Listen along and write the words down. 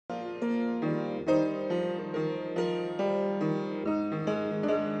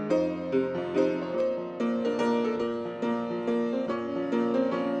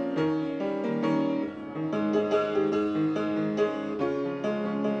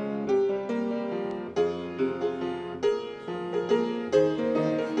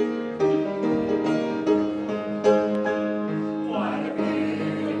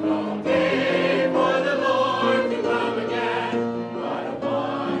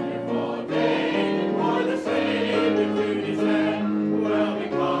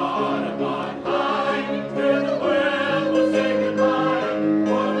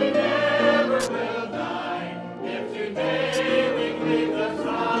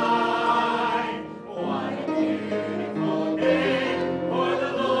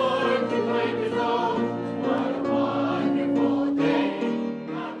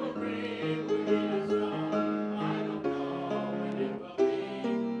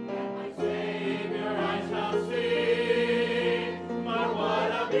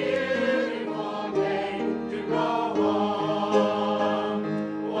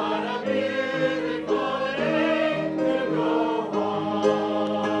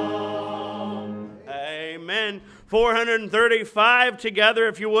and 435 together,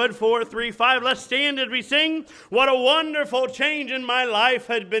 if you would. 435. Let's stand as we sing. What a wonderful change in my life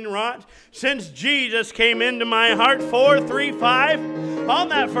had been wrought since Jesus came into my heart. 435. On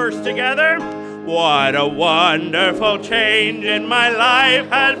that first together. What a wonderful change in my life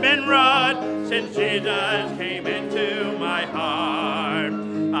has been wrought since Jesus came into my heart.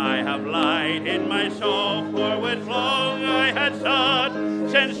 I have light in my soul for which long I had sought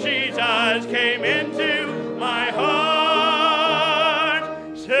since Jesus came into my heart.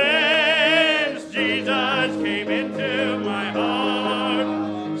 Since Jesus came into my heart.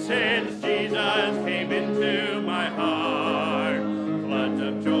 Since Jesus came into my heart. Floods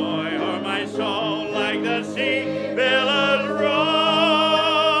of joy o'er my soul like the sea billows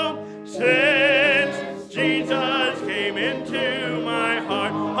roll. Since Jesus came into my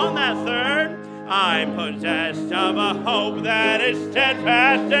heart. On that third, I'm possessed of a hope that is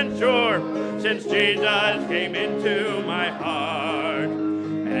steadfast and sure since Jesus came into my heart.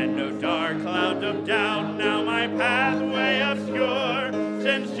 And no dark clouds of doubt now my pathway obscure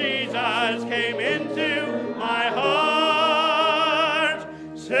since Jesus came into my heart.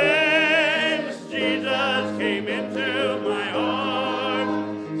 Since Jesus came into my heart.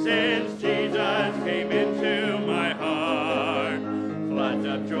 Since Jesus came into my heart. Floods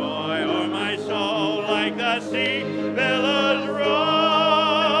of joy o'er my soul like the sea billows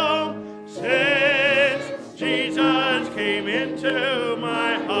roll. Since Jesus came into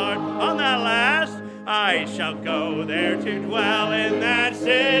my heart. On that last, I shall go there to dwell in that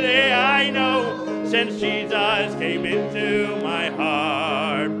city I know. Since Jesus came into my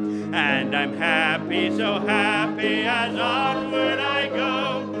heart. And I'm happy, so happy as onward I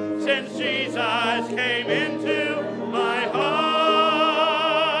go. Since Jesus came into my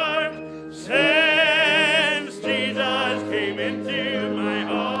heart. Since Jesus came into my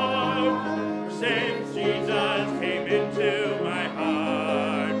heart. Since Jesus came into my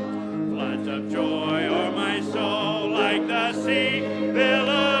heart. Floods of joy o'er my soul like the sea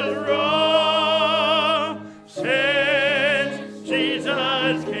billows roll. Since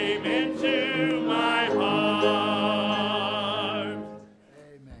Jesus came into my heart.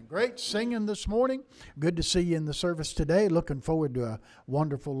 Amen. Great singing this morning. Good to see you in the service today. Looking forward to a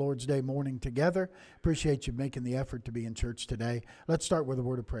wonderful Lord's Day morning together. Appreciate you making the effort to be in church today. Let's start with a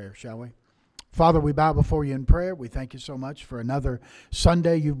word of prayer, shall we? Father, we bow before you in prayer. We thank you so much for another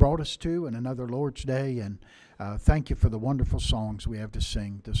Sunday you brought us to and another Lord's Day. And thank you for the wonderful songs we have to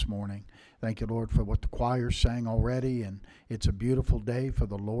sing this morning. Thank you, Lord, for what the choir sang already. And it's a beautiful day for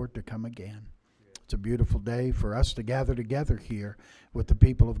the Lord to come again. It's a beautiful day for us to gather together here with the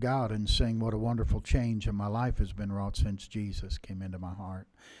people of God and sing what a wonderful change in my life has been wrought since Jesus came into my heart.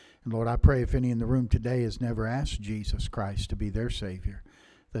 And Lord, I pray if any in the room today has never asked Jesus Christ to be their Savior,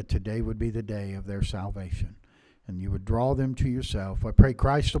 that today would be the day of their salvation, and you would draw them to yourself. I pray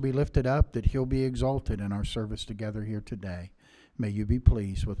Christ will be lifted up, that he'll be exalted in our service together here today. May you be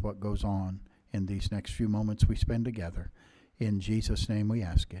pleased with what goes on in these next few moments we spend together. In Jesus' name we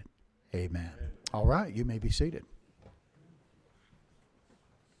ask it. Amen. All right, you may be seated.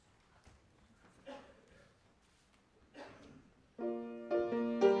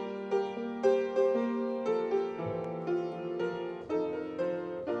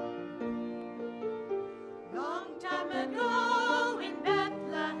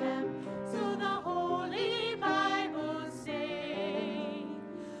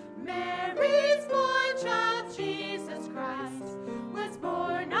 Jesus Christ was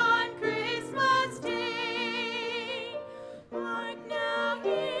born on Christmas Day.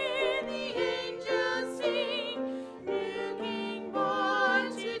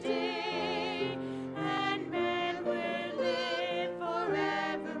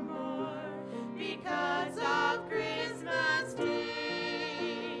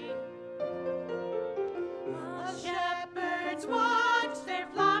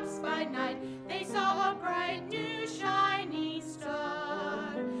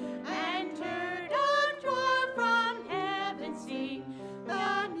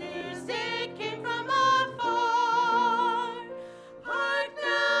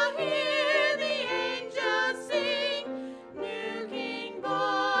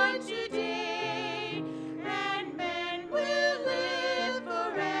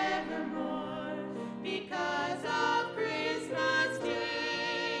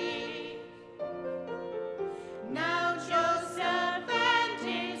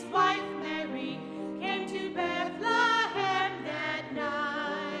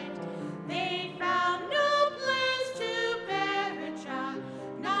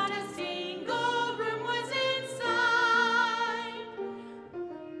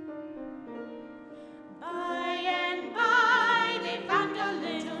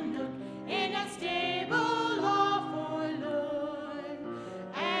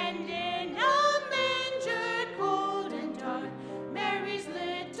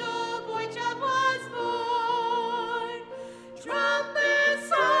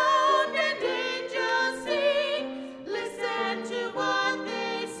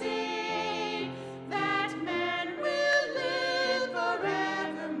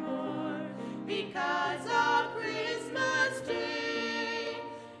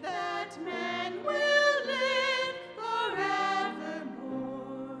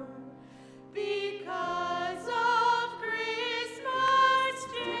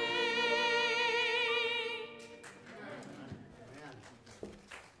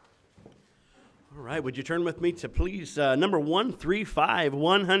 right, would you turn with me to please number 135,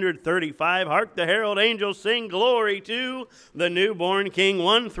 135. Hark the herald angels sing glory to the newborn King.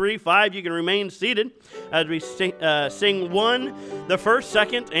 135, you can remain seated as we sing the first,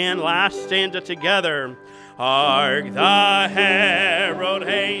 second, and last stanza together. Hark the herald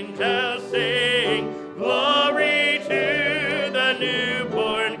angels sing glory to the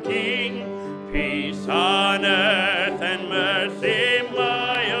newborn King. Peace on earth and mercy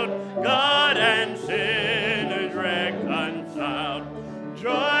mild, God and sinners reconciled.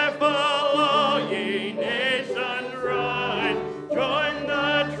 Joyful all ye nations rise, join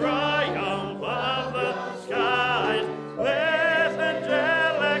the triumph of the skies. With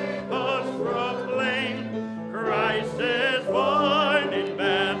angelic hosts proclaim, Christ is born in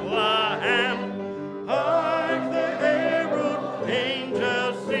Bethlehem. Hark the herald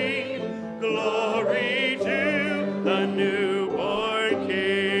angels sing, glory to the newborn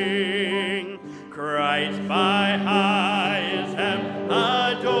King. Christ by highest heaven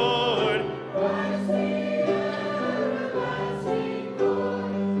adored,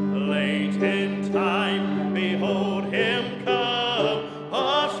 late in time, behold him come,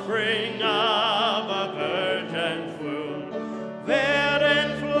 offspring of a virgin's womb. Veiled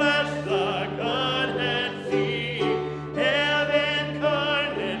in flesh the Godhead see, heaven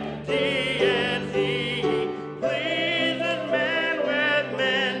incarnate deity, pleases men with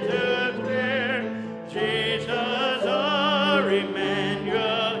men to bear. Jesus our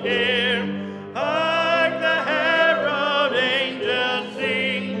Emmanuel here. Hark the herald angels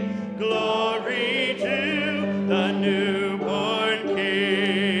sing, glory to the newborn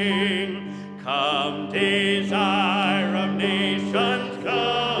King. Come, desire of nations,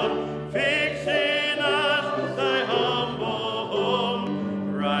 come, fix in us thy humble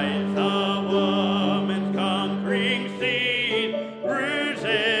home. Rise the woman's conquering seed, bruise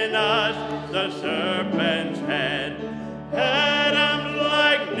in us the serpent's head. Adam's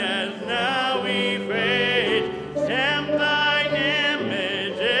likeness now efface, stamp thine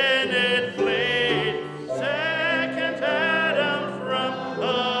image in its place. Second Adam from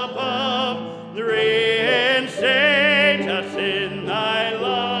above, reinstate us in thy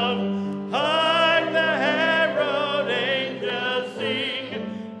love. Hark the herald angels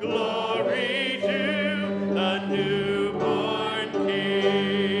sing, glory to the newborn King.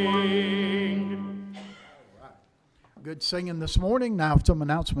 Good singing this morning. Now some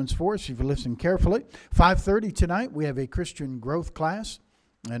announcements for us if you listen carefully. 5:30 tonight we have a Christian growth class.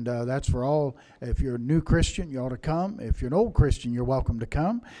 And that's for all. If you're a new Christian, you ought to come. If you're an old Christian, you're welcome to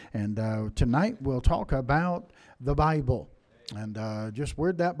come. And tonight we'll talk about the Bible. And just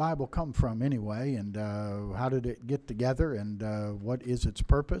where'd that Bible come from anyway? And how did it get together? And what is its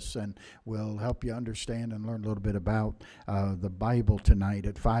purpose? And we'll help you understand and learn a little bit about the Bible tonight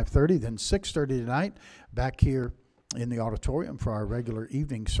at 5:30. Then 6:30 tonight, back here in the auditorium for our regular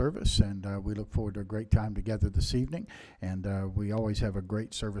evening service, and we look forward to a great time together this evening. And we always have a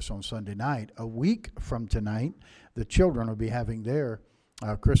great service on Sunday night. A week from tonight, the children will be having their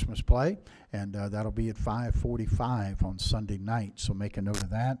Christmas play, and that'll be at 5:45 on Sunday night. So make a note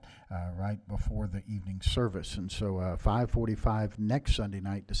of that right before the evening service. And so 5:45 next Sunday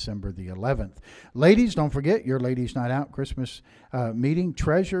night, December the 11th. Ladies, don't forget your Ladies' Night Out Christmas meeting,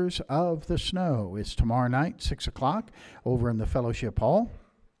 Treasures of the Snow. It's tomorrow night, 6 o'clock, over in the Fellowship Hall.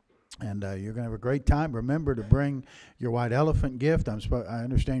 And you're going to have a great time. Remember to bring your white elephant gift. I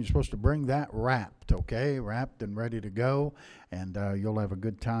understand you're supposed to bring that wrapped, okay? Wrapped and ready to go. And you'll have a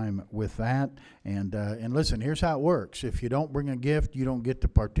good time with that. And listen, here's how it works. If you don't bring a gift, you don't get to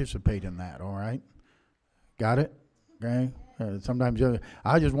participate in that, all right? Got it? Okay? Sometimes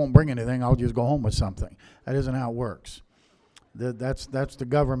I just won't bring anything. I'll just go home with something. That isn't how it works. That's the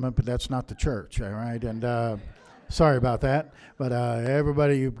government, but that's not the church, all right? And sorry about that, but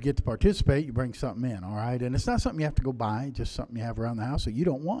everybody you get to participate, you bring something in, all right? And it's not something you have to go buy, just something you have around the house that you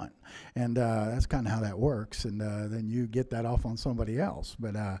don't want. And that's kind of how that works. And then you get that off on somebody else.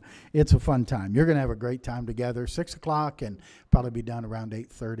 But it's a fun time. You're going to have a great time together, 6 o'clock, and probably be done around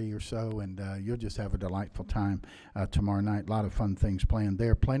 8:30 or so. And you'll just have a delightful time tomorrow night. A lot of fun things planned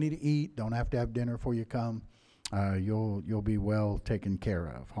there. Plenty to eat. Don't have to have dinner before you come. You'll be well taken care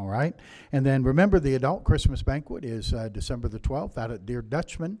of, all right? And then remember, the adult Christmas banquet is December the 12th out at Dear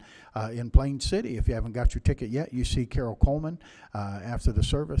Dutchman in Plain City. If you haven't got your ticket yet, you see Carol Coleman after the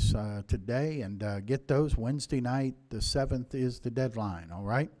service today, and get those. Wednesday night, the 7th, is the deadline, all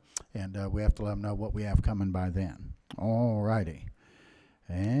right? And we have to let them know what we have coming by then. All righty.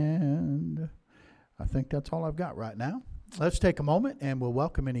 And I think that's all I've got right now. let's take a moment and we'll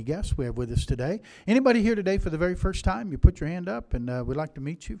welcome any guests we have with us today. Anybody here today for the very first time? You put your hand up, and we'd like to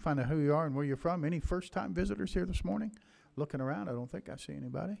meet you, find out who you are and where you're from. Any first-time visitors here this morning? Looking around, I don't think I see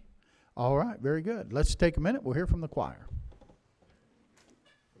anybody. All right, very good. Let's take a minute. We'll hear from the choir.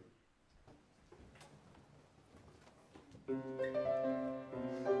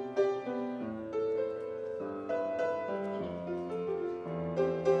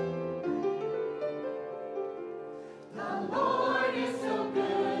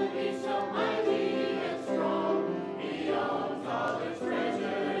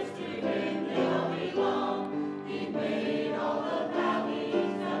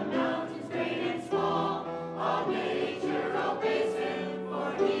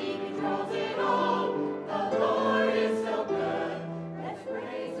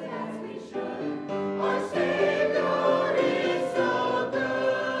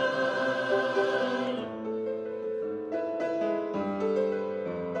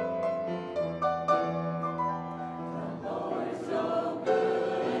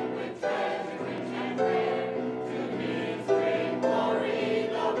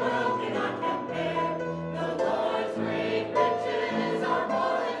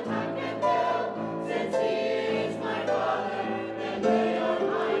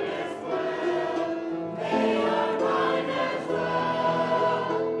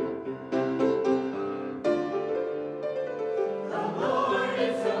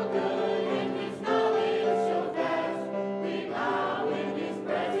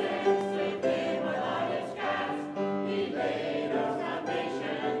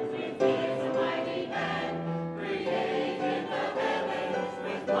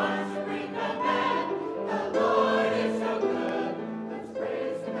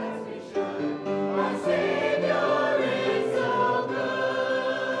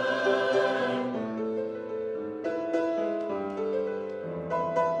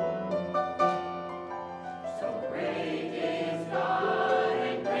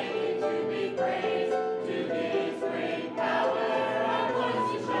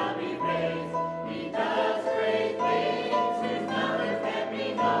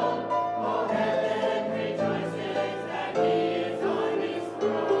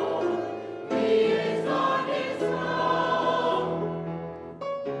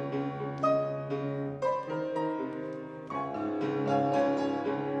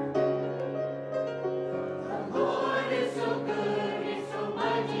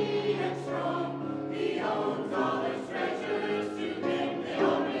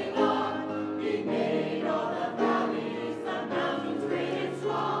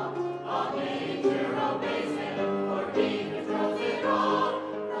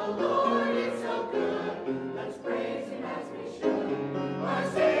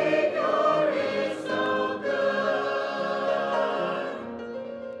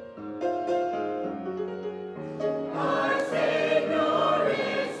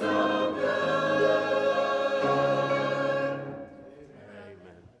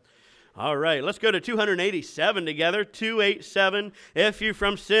 All right, let's go to 287 together. 287. If you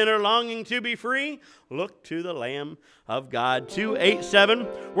from sin are longing to be free, look to the Lamb of God. 287.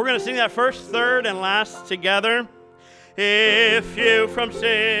 We're going to sing that first, third, and last together. If you from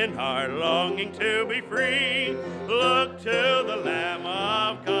sin are longing to be free, look to the Lamb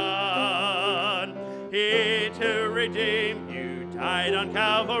of God. He to redeem you died on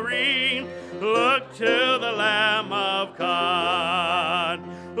Calvary. Look to the Lamb of God.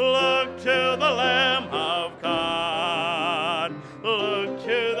 Look to the Lamb of God. Look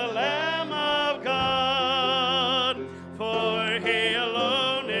to the Lamb of God. For he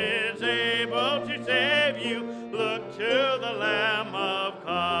alone is able to save you. Look to the Lamb of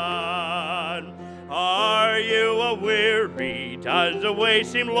God. Are you a-weary? Does the way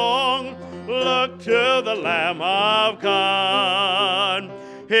seem long? Look to the Lamb of God.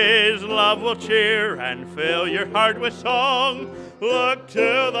 His love will cheer and fill your heart with song. Look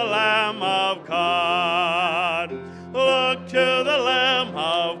to the Lamb of God. Look to the Lamb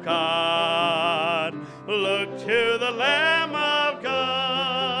of God. Look to the Lamb of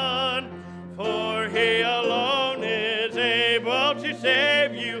God. For he alone is able to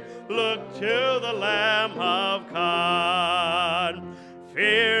save you. Look to the Lamb of God.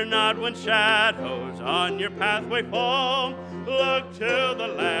 Fear not when shadows on your pathway fall. Look to the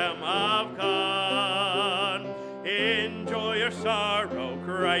Lamb of God. Enjoy your sorrow,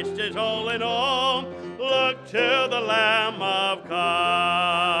 Christ is all in all. Look to the Lamb of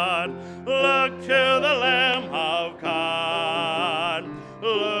God. Look to the Lamb of God.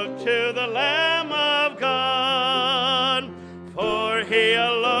 Look to the Lamb of God. For he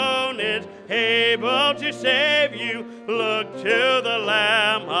alone is able to save you. Look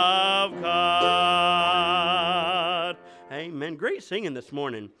Amen. Great singing this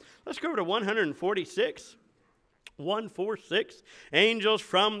morning. Let's go over to 146. 146. Angels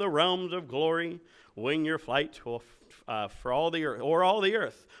from the realms of glory, wing your flight for all the earth, or all the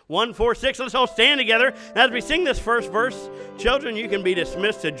earth. 146. Let's all stand together as we sing this first verse. Children, you can be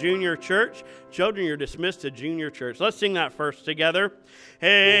dismissed to junior church. Children, you're dismissed to junior church. Let's sing that first together.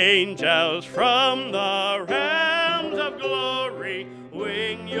 Angels from the realms of glory,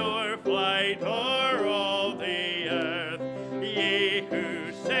 wing your flight o'er all the earth. Ye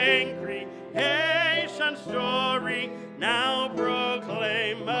who sing creation's story, now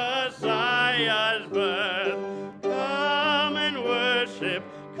proclaim Messiah's birth. Come and worship,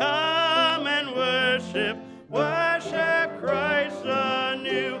 worship Christ the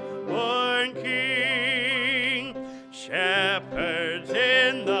newborn King. Shepherds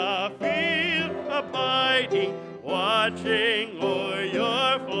in the field abiding, watching o'er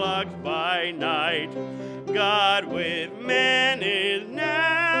your flocks by night. God with men is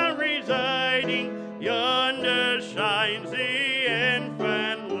now residing, yonder shines the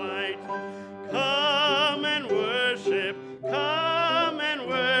infant light. Come and worship,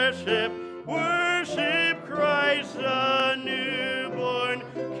 worship Christ the newborn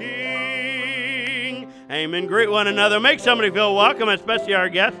King. Amen. Greet one another. Make somebody feel welcome, especially our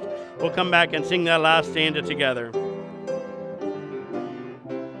guests. We'll come back and sing that last stanza together.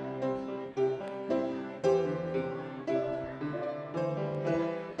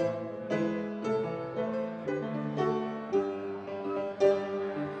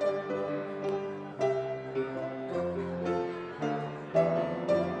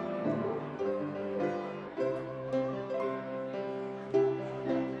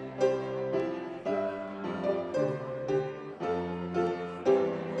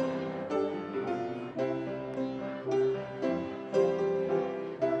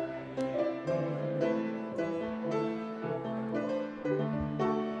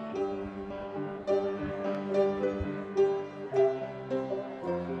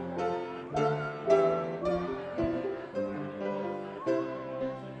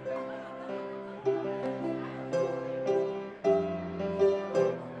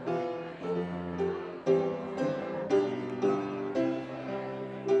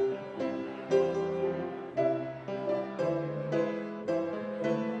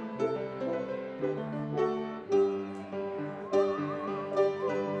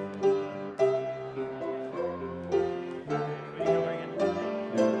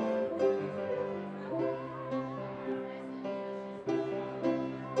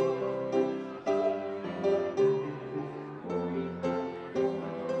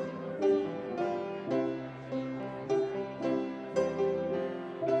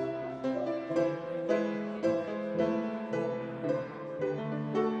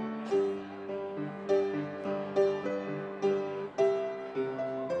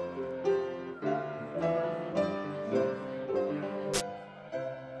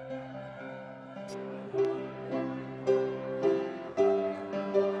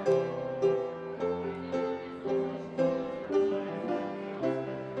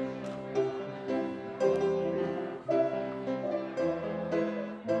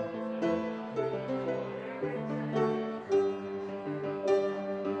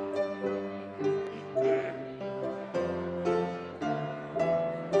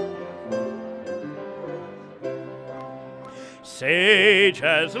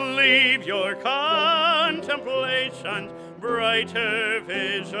 Sages, leave your contemplations, brighter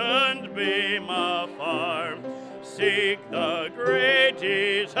visions beam afar. Seek the great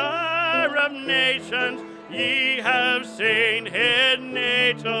desire of nations, ye have seen his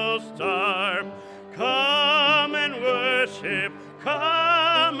natal star. Come and worship,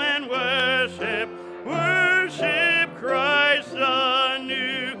 worship Christ the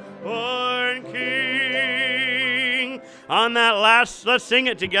newborn King. On that last, let's sing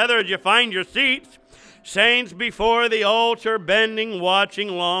it together as you find your seats. Saints before the altar bending, watching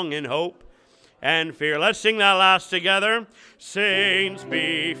long in hope and fear. Let's sing that last together. Saints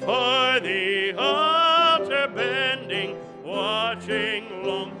before the altar bending, watching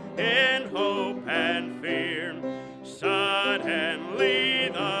long in hope and fear. Suddenly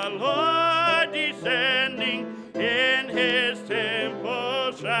the Lord descending in his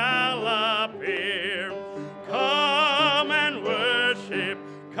temple shall appear. Come and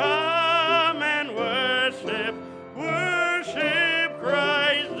worship, worship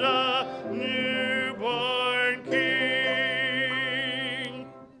Christ the newborn King.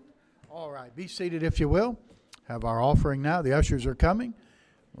 All right, be seated if you will. Have our offering now. The ushers are coming.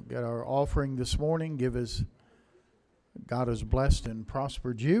 We'll get our offering this morning. Give us, God has blessed and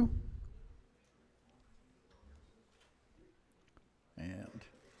prospered you.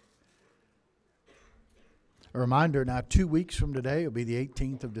 A reminder, now 2 weeks from today, it'll be the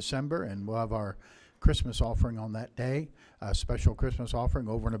 18th of December, and we'll have our Christmas offering on that day, a special Christmas offering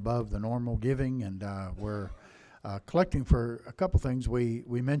over and above the normal giving, and we're collecting for a couple things. We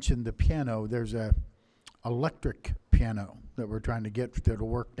mentioned the piano. There's a electric piano that we're trying to get that'll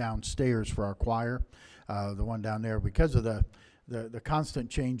work downstairs for our choir. The one down there, because of the constant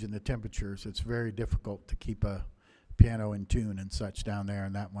change in the temperatures, it's very difficult to keep a piano in tune and such down there,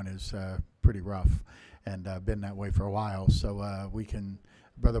 and that one is pretty rough and been that way for a while. So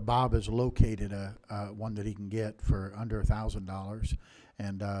Brother Bob has located a one that he can get for under $1,000,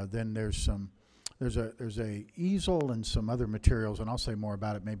 and then there's a easel and some other materials, and I'll say more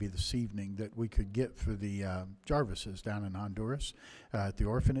about it maybe this evening, that we could get for the Jarvises down in Honduras at the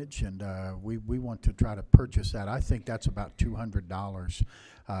orphanage, and we want to try to purchase that. I think that's about $200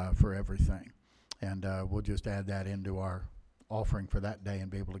 for everything, and we'll just add that into our offering for that day and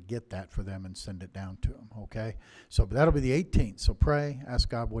be able to get that for them and send it down to them, okay? So but that'll be the 18th, so pray, ask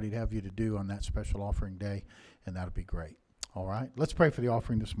God what he'd have you to do on that special offering day, and that'll be great. All right, let's pray for the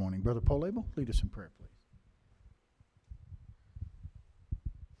offering this morning. Brother Paul Abel, lead us in prayer, please.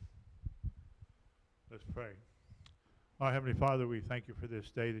 Let's pray. Our Heavenly Father, we thank you for this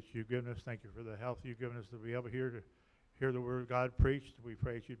day that you've given us. Thank you for the health you've given us to be able to hear the word of God preached. We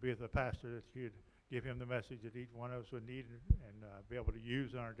pray that you'd be with the pastor, that you'd give him the message that each one of us would need and be able to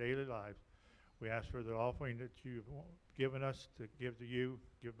use in our daily lives. We ask for the offering that you've given us to give to you,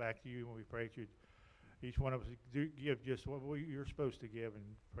 give back to you, and we pray that each one of us do give just what you're supposed to give, and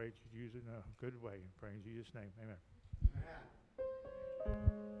pray that you use it in a good way. And pray in Jesus' name, amen.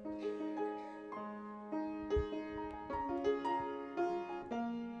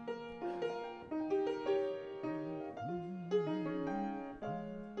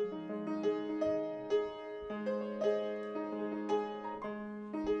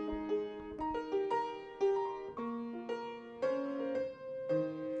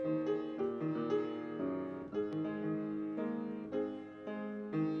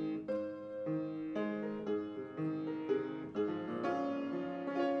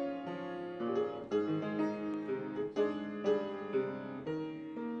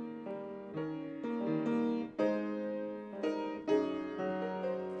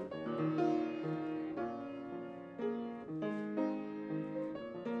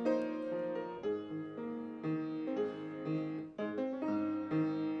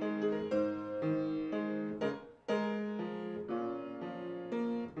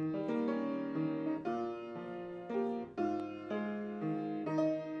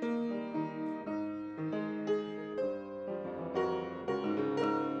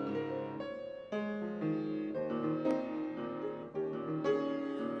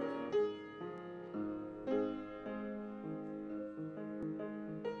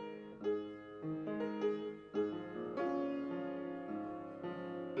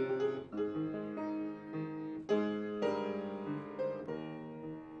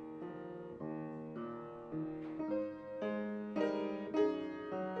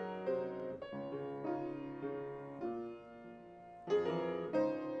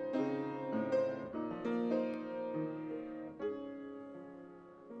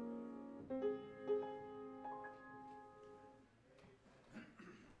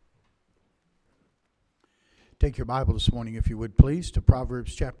 Take your Bible this morning, if you would, please, to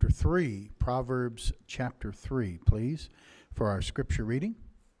Proverbs chapter 3. Proverbs chapter 3, please, for our scripture reading.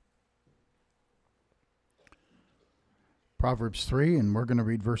 Proverbs 3, and we're going to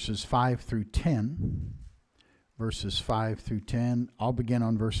read verses 5 through 10. Verses 5 through 10. I'll begin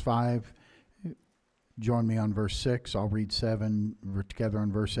on verse 5. Join me on verse 6. I'll read 7. We're together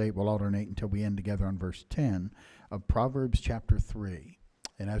on verse 8. We'll alternate until we end together on verse 10 of Proverbs chapter 3.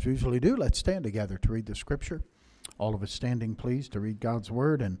 And as we usually do, let's stand together to read the scripture. All of us standing, please, to read God's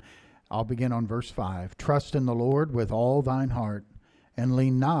word. And I'll begin on verse 5. Trust in the Lord with all thine heart, and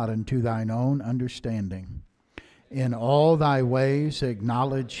lean not unto thine own understanding. In all thy ways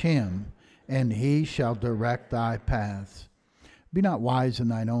acknowledge him, and he shall direct thy paths. Be not wise in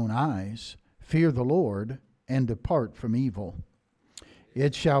thine own eyes. Fear the Lord, and depart from evil.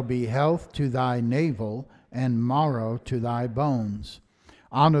 It shall be health to thy navel, and marrow to thy bones.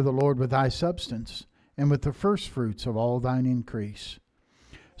 Honor the Lord with thy substance, and with the firstfruits of all thine increase.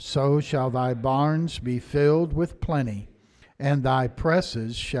 So shall thy barns be filled with plenty, and thy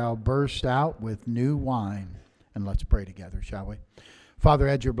presses shall burst out with new wine. And let's pray together, shall we? Father,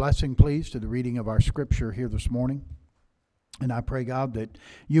 add your blessing, please, to the reading of our scripture here this morning. And I pray, God, that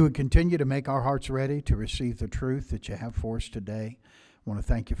you would continue to make our hearts ready to receive the truth that you have for us today. I want to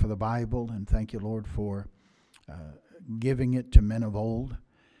thank you for the Bible, and thank you, Lord, for giving it to men of old.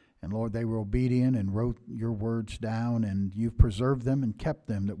 And Lord, they were obedient and wrote your words down, and you've preserved them and kept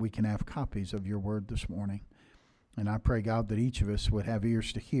them that we can have copies of your word this morning. And I pray, God, that each of us would have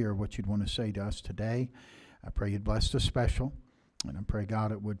ears to hear what you'd want to say to us today. I pray you'd bless the special. And I pray,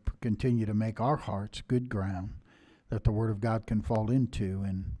 God, it would continue to make our hearts good ground that the word of God can fall into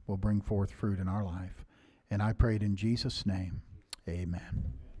and will bring forth fruit in our life. And I pray it in Jesus' name.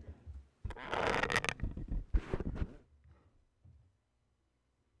 Amen.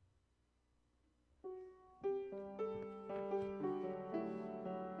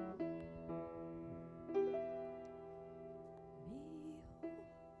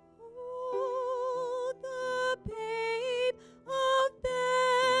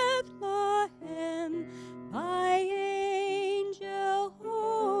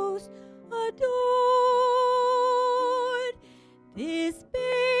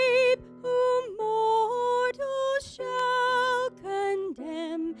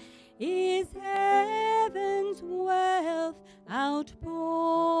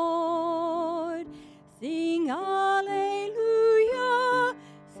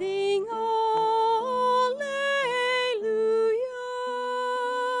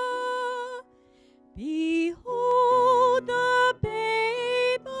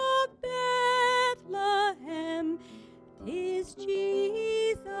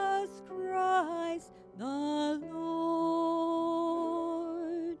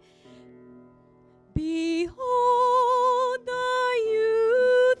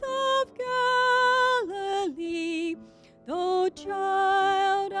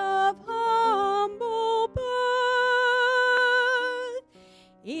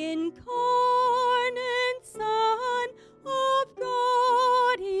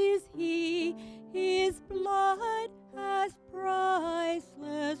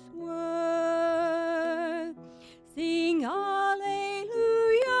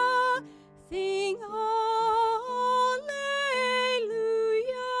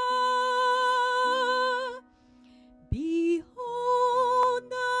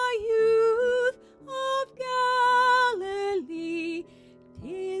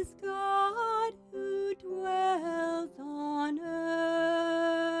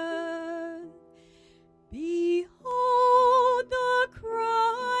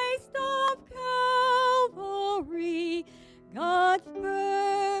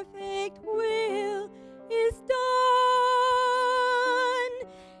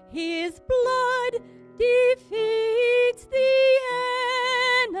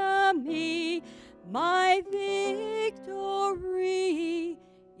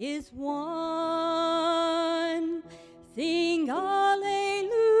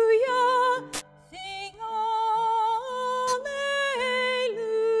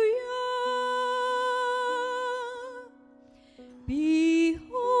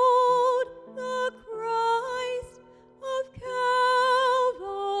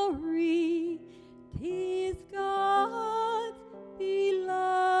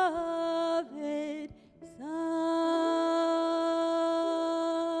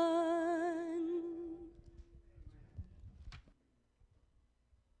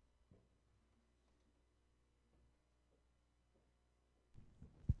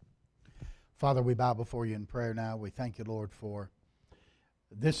 Father, we bow before you in prayer now. We thank you, Lord, for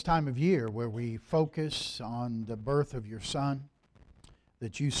this time of year where we focus on the birth of your Son,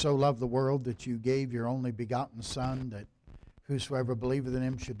 that you so loved the world that you gave your only begotten Son, that whosoever believeth in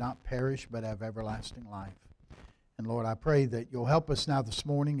him should not perish but have everlasting life. And Lord, I pray that you'll help us now this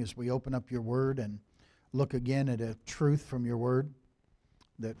morning as we open up your word and look again at a truth from your word,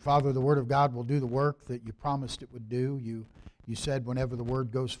 that, Father, the word of God will do the work that you promised it would do. You said whenever the word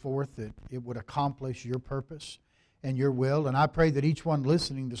goes forth that it would accomplish your purpose and your will. And I pray that each one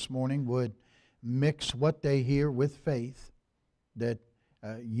listening this morning would mix what they hear with faith, that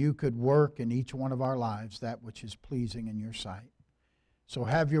you could work in each one of our lives that which is pleasing in your sight. So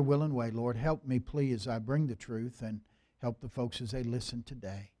have your will and way, Lord. Help me, please, as I bring the truth, and help the folks as they listen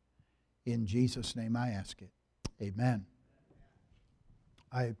today. In Jesus' name I ask it. Amen.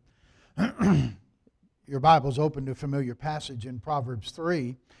 Your Bible's open to a familiar passage in Proverbs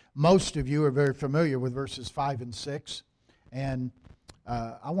 3. Most of you are very familiar with verses 5 and 6. And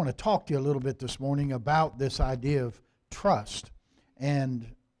I want to talk to you a little bit this morning about this idea of trust. And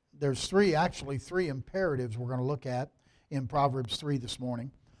there's three imperatives we're going to look at in Proverbs 3 this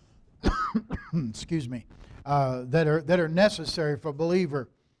morning. Excuse me. That are necessary for a believer.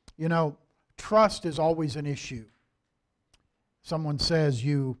 You know, trust is always an issue. Someone says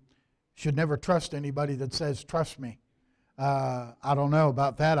you should never trust anybody that says, trust me. I don't know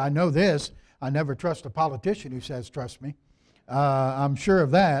about that. I know this. I never trust a politician who says, trust me. I'm sure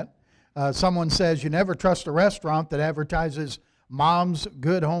of that. Someone says you never trust a restaurant that advertises mom's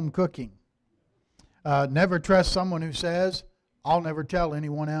good home cooking. Never trust someone who says, I'll never tell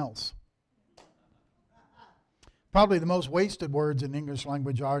anyone else. Probably the most wasted words in English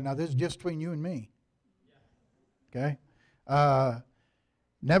language are, now this is just between you and me. Okay?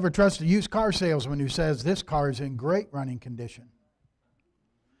 Never trust a used car salesman who says this car is in great running condition.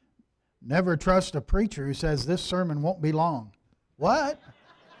 Never trust a preacher who says this sermon won't be long. What?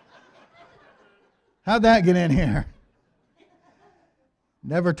 How'd that get in here?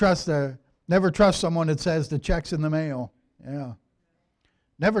 Never trust someone that says the check's in the mail. Yeah.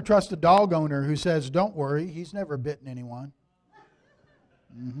 Never trust a dog owner who says, don't worry, he's never bitten anyone.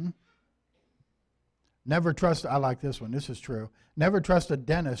 Mm-hmm. Never trust, I like this one, this is true. Never trust a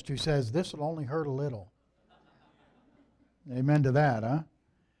dentist who says, this will only hurt a little. Amen to that, huh?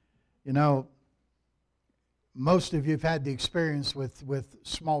 You know, most of you have had the experience with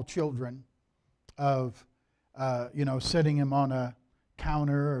small children of, setting them on a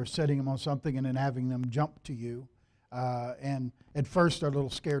counter or setting them on something and then having them jump to you. And at first they're a little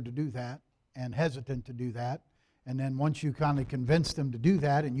scared to do that and hesitant to do that. And then once you kind of convince them to do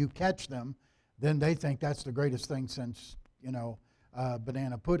that and you catch them, then they think that's the greatest thing since,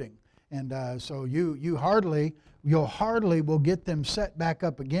 banana pudding. And so you'll hardly will get them set back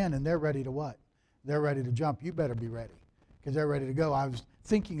up again, and they're ready to what? They're ready to jump. You better be ready because they're ready to go. I was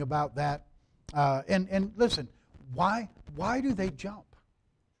thinking about that. And listen, why do they jump?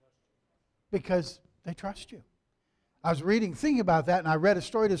 Because they trust you. I was thinking about that, and I read a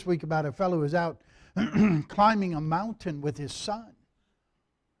story this week about a fellow who was out climbing a mountain with his son.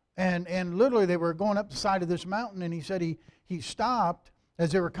 And literally they were going up the side of this mountain, and he said he stopped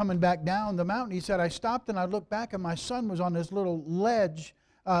as they were coming back down the mountain. He said, I stopped and I looked back, and my son was on this little ledge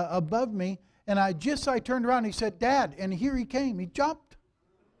above me, and I turned around, and he said, Dad, and here he came. He jumped.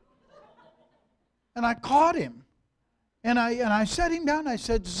 And I caught him. And I set him down. I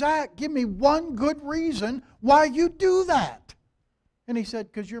said, Zach, give me one good reason why you do that. And he said,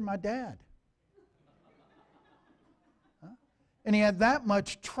 because you're my dad. Huh? And he had that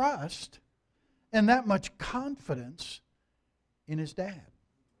much trust and that much confidence in his dad.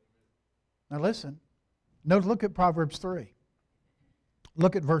 Now listen. Look at Proverbs 3.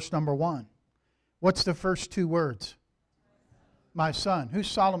 Look at verse number 1. What's the first two words? My son. Who's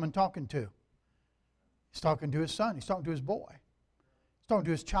Solomon talking to? He's talking to his son. He's talking to his boy. He's talking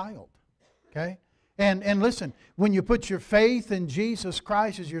to his child. Okay? And listen, when you put your faith in Jesus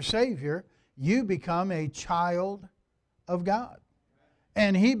Christ as your Savior, you become a child of God.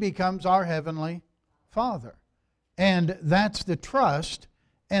 And He becomes our Heavenly Father. And that's the trust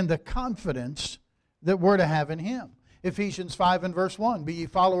and the confidence that we're to have in Him. Ephesians 5 and verse 1, be ye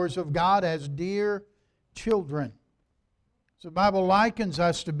followers of God as dear children. So the Bible likens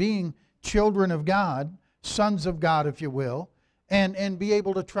us to being children of God, sons of God, if you will, and be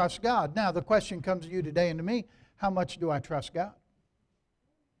able to trust God. Now, the question comes to you today and to me, how much do I trust God?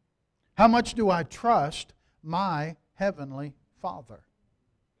 How much do I trust my Heavenly Father?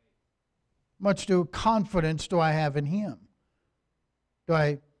 Much confidence do I have in Him?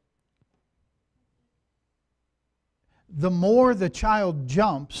 The more the child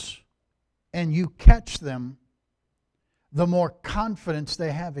jumps and you catch them, the more confidence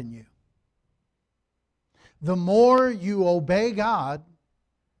they have in you. The more you obey God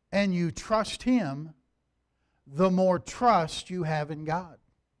and you trust Him, the more trust you have in God.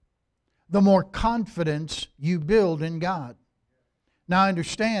 The more confidence you build in God. Now I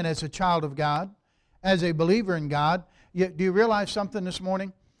understand, as a child of God, as a believer in God, do you realize something this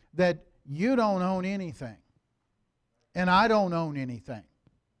morning? That you don't own anything. And I don't own anything.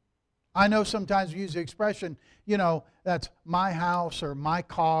 I know sometimes we use the expression, that's my house or my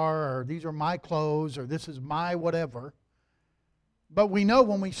car or these are my clothes or this is my whatever. But we know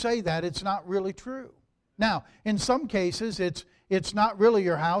when we say that it's not really true. Now, in some cases it's not really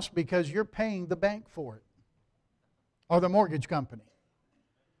your house because you're paying the bank for it or the mortgage company.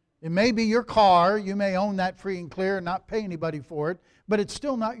 It may be your car. You may own that free and clear and not pay anybody for it, but it's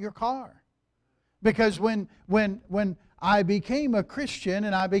still not your car. Because when I became a Christian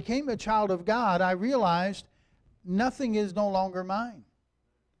and I became a child of God, I realized nothing is no longer mine.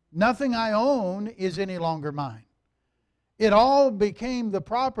 Nothing I own is any longer mine. It all became the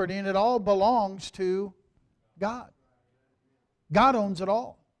property and it all belongs to God. God owns it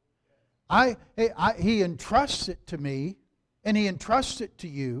all. He entrusts it to me and He entrusts it to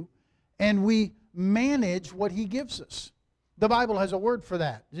you, and we manage what He gives us. The Bible has a word for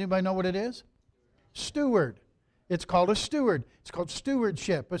that. Does anybody know what it is? Steward. It's called a steward. It's called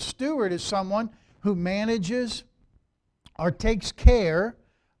stewardship. A steward is someone who manages or takes care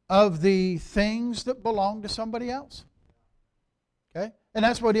of the things that belong to somebody else. Okay? And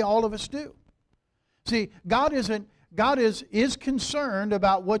that's what all of us do. See, God is concerned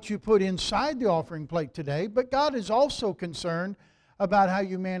about what you put inside the offering plate today, but God is also concerned about how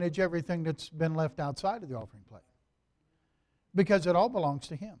you manage everything that's been left outside of the offering plate. Because it all belongs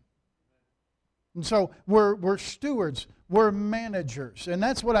to Him. And so we're stewards, we're managers. And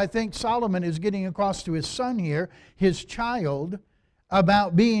that's what I think Solomon is getting across to his son here, his child,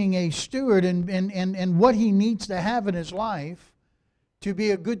 about being a steward and what he needs to have in his life to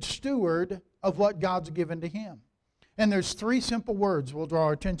be a good steward of what God's given to him. And there's 3 simple words we'll draw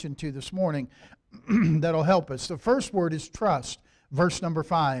our attention to this morning that'll help us. The first word is trust, verse number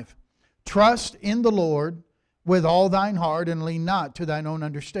 5. Trust in the Lord with all thine heart and lean not to thine own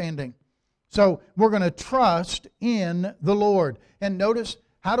understanding. So we're going to trust in the Lord. And notice,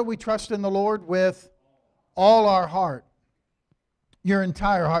 how do we trust in the Lord? With all our heart. Your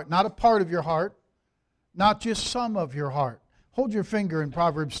entire heart. Not a part of your heart. Not just some of your heart. Hold your finger in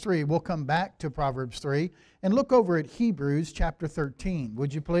Proverbs 3. We'll come back to Proverbs 3. And look over at Hebrews chapter 13.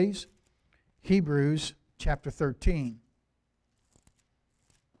 Would you please? Hebrews chapter 13.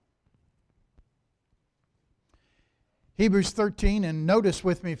 Hebrews 13, and notice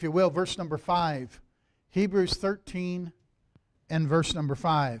with me, if you will, verse number 5. Hebrews 13 and verse number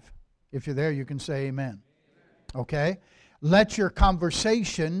 5. If you're there, you can say amen. Okay? Let your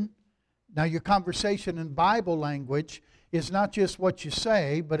conversation, now your conversation in Bible language is not just what you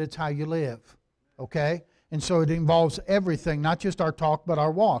say, but it's how you live. Okay? And so it involves everything, not just our talk, but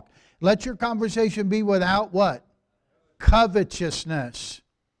our walk. Let your conversation be without what? Covetousness.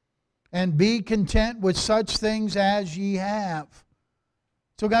 And be content with such things as ye have.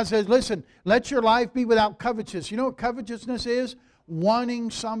 So God says, listen, let your life be without covetousness. You know what covetousness is?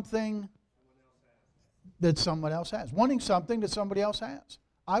 Wanting something that someone else has. Wanting something that somebody else has.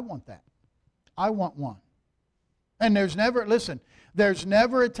 I want that. I want one. And there's never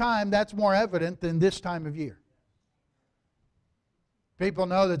a time that's more evident than this time of year. People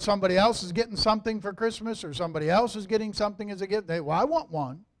know that somebody else is getting something for Christmas or somebody else is getting something as a gift. Well, I want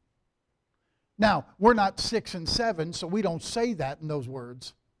one. Now, we're not 6 and 7, so we don't say that in those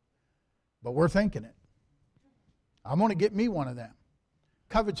words. But we're thinking it. I'm going to get me one of them.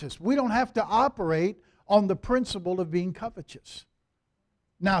 Covetous. We don't have to operate on the principle of being covetous.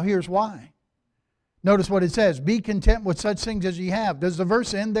 Now, here's why. Notice what it says. Be content with such things as ye have. Does the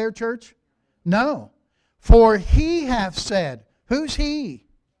verse end there, church? No. For He hath said. Who's He?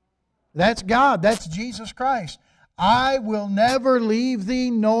 That's God. That's Jesus Christ. I will never leave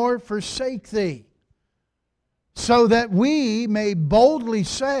thee nor forsake thee. So that we may boldly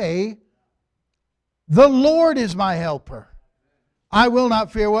say, the Lord is my helper. I will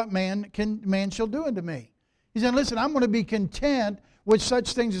not fear what man shall do unto me. He said, listen, I'm going to be content with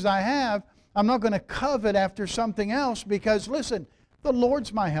such things as I have. I'm not going to covet after something else because, listen, the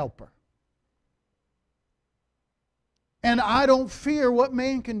Lord's my helper. And I don't fear what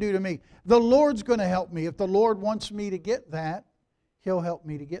man can do to me. The Lord's going to help me. If the Lord wants me to get that, He'll help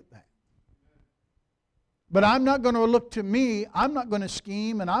me to get that. But I'm not going to look to me. I'm not going to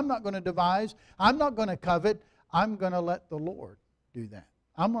scheme and I'm not going to devise. I'm not going to covet. I'm going to let the Lord do that.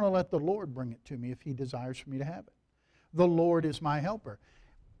 I'm going to let the Lord bring it to me if He desires for me to have it. The Lord is my helper.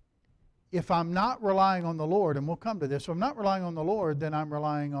 If I'm not relying on the Lord, and we'll come to this, if I'm not relying on the Lord, then I'm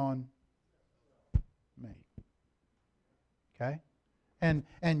relying on me. Okay?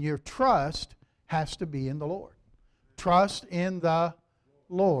 And your trust has to be in the Lord. Trust in the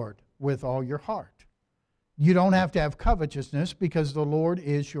Lord with all your heart. You don't have to have covetousness because the Lord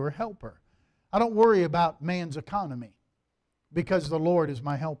is your helper. I don't worry about man's economy because the Lord is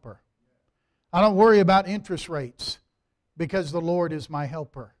my helper. I don't worry about interest rates because the Lord is my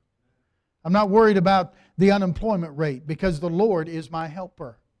helper. I'm not worried about the unemployment rate because the Lord is my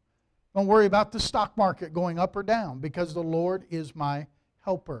helper. Don't worry about the stock market going up or down because the Lord is my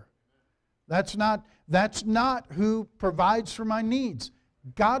helper. That's not who provides for my needs.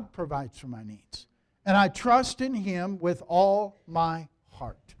 God provides for my needs. And I trust in Him with all my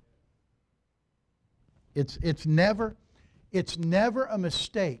heart. It's never a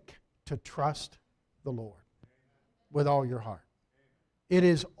mistake to trust the Lord with all your heart. It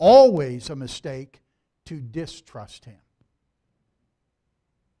is always a mistake to distrust Him.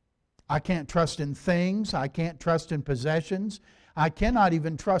 I can't trust in things. I can't trust in possessions. I cannot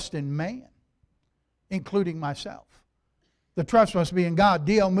even trust in man, including myself. The trust must be in God.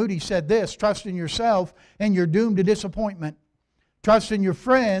 D.L. Moody said this, trust in yourself and you're doomed to disappointment. Trust in your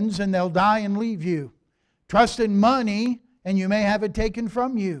friends and they'll die and leave you. Trust in money and you may have it taken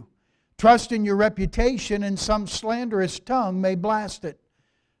from you. Trust in your reputation, and some slanderous tongue may blast it.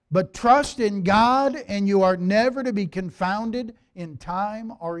 But trust in God, and you are never to be confounded in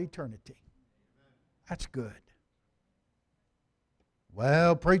time or eternity. That's good.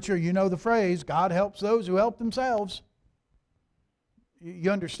 Well, preacher, you know the phrase, God helps those who help themselves.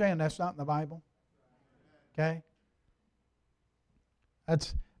 You understand that's not in the Bible? Okay?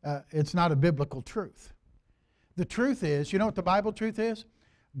 It's not a biblical truth. The truth is, you know what the Bible truth is?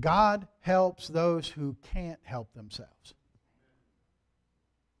 God helps those who can't help themselves.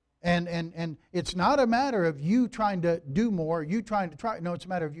 And it's not a matter of you trying to do more, you trying to try. No, it's a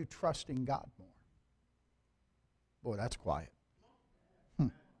matter of you trusting God more. Boy, that's quiet.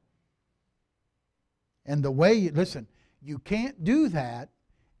 And the way you, listen, you can't do that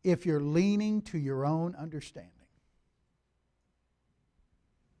if you're leaning to your own understanding.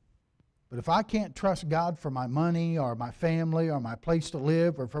 But if I can't trust God for my money or my family or my place to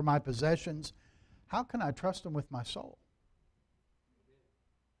live or for my possessions, how can I trust Him with my soul?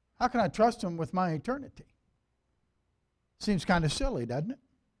 How can I trust Him with my eternity? Seems kind of silly, doesn't it?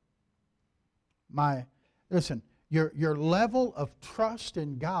 Listen, your level of trust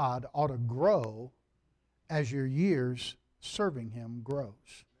in God ought to grow as your years serving Him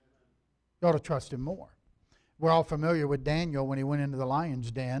grows. You ought to trust Him more. We're all familiar with Daniel when he went into the lion's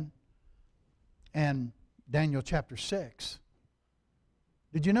den. And Daniel chapter 6.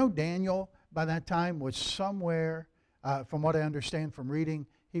 Did you know Daniel by that time was somewhere, from what I understand from reading,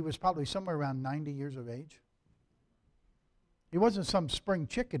 he was probably somewhere around 90 years of age? He wasn't some spring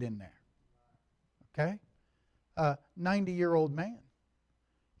chicken in there. Okay? 90-year-old man.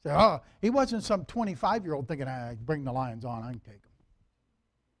 So, he wasn't some 25-year-old thinking, bring the lions on, I can take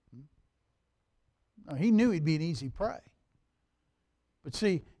them. No, he knew he'd be an easy prey. But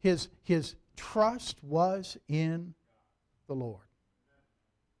see, his trust was in the Lord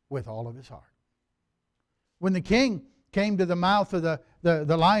with all of his heart. When the king came to the mouth of the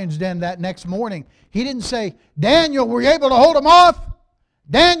lion's den that next morning, he didn't say, Daniel, were you able to hold them off?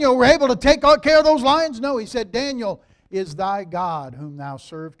 Daniel, were you able to take care of those lions? No, he said, Daniel, is thy God whom thou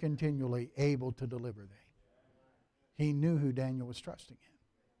serve continually able to deliver thee? He knew who Daniel was trusting in.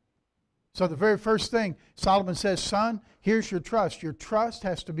 So the very first thing Solomon says, son, here's your trust. Your trust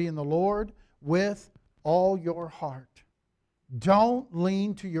has to be in the Lord with all your heart. Don't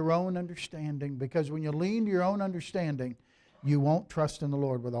lean to your own understanding, because when you lean to your own understanding, you won't trust in the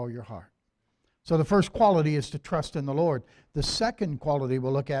Lord with all your heart. So the first quality is to trust in the Lord. The second quality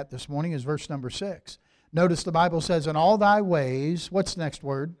we'll look at this morning is verse number 6. Notice the Bible says, in all thy ways, what's the next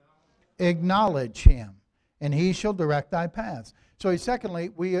word? Acknowledge Him, and He shall direct thy paths. So secondly,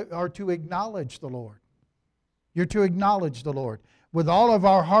 we are to acknowledge the Lord. You're to acknowledge the Lord. With all of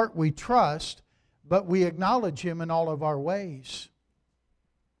our heart we trust, but we acknowledge Him in all of our ways.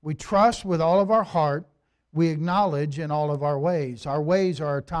 We trust with all of our heart. We acknowledge in all of our ways. Our ways are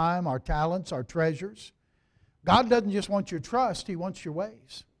our time, our talents, our treasures. God doesn't just want your trust, He wants your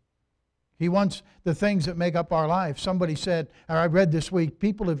ways. He wants the things that make up our life. Somebody said, or I read this week,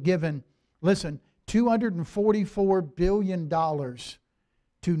 people have given, listen, $244 billion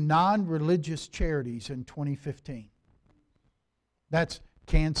to non-religious charities in 2015. That's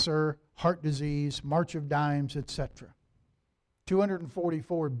cancer, heart disease, March of Dimes, etc.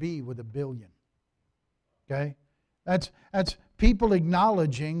 244B with a billion. Okay? That's people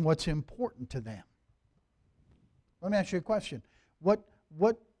acknowledging what's important to them. Let me ask you a question. What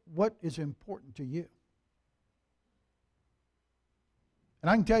is important to you? And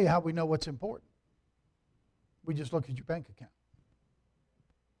I can tell you how we know what's important. We just look at your bank account.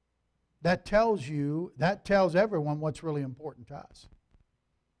 That tells everyone what's really important to us.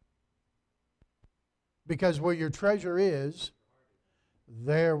 Because where your treasure is,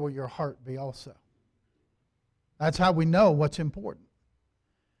 there will your heart be also. That's how we know what's important.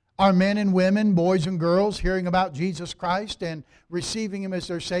 Are men and women, boys and girls, hearing about Jesus Christ and receiving Him as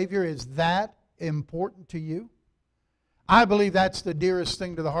their Savior, is that important to you? I believe that's the dearest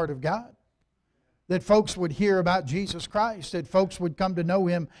thing to the heart of God. That folks would hear about Jesus Christ, that folks would come to know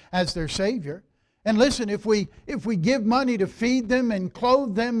Him as their Savior. And listen, if we give money to feed them and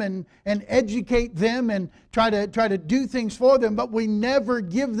clothe them and educate them and try to do things for them, but we never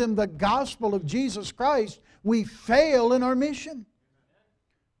give them the gospel of Jesus Christ, we fail in our mission.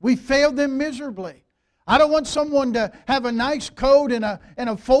 We failed them miserably. I don't want someone to have a nice coat and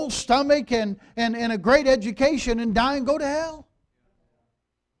a full stomach and a great education and die and go to hell.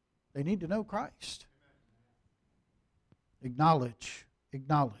 They need to know Christ. Acknowledge.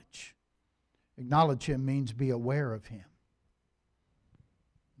 Acknowledge Him means be aware of Him.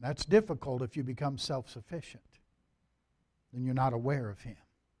 That's difficult if you become self-sufficient. Then you're not aware of Him.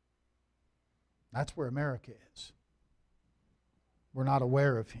 That's where America is. We're not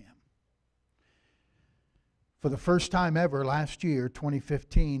aware of Him. For the first time ever last year,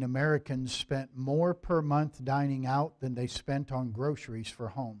 2015, Americans spent more per month dining out than they spent on groceries for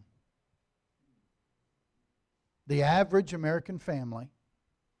home. The average American family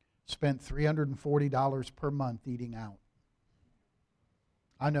spent $340 per month eating out.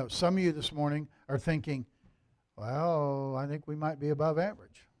 I know some of you this morning are thinking, well, I think we might be above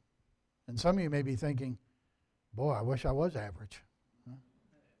average. And some of you may be thinking, boy, I wish I was average.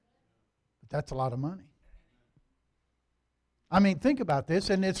 But that's a lot of money. I mean, think about this,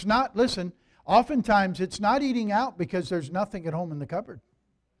 and it's not, listen, oftentimes it's not eating out because there's nothing at home in the cupboard.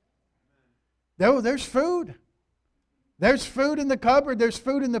 There's food. There's food in the cupboard, there's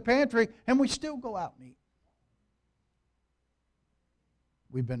food in the pantry, and we still go out and eat.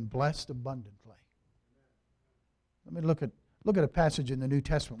 We've been blessed abundantly. Let me look at a passage in the New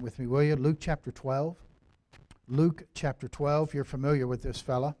Testament with me, will you? Luke chapter 12. Luke chapter 12, you're familiar with this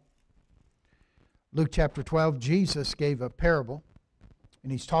fella. Luke chapter 12, Jesus gave a parable,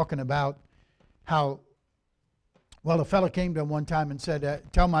 and he's talking about how, well, a fella came to him one time and said,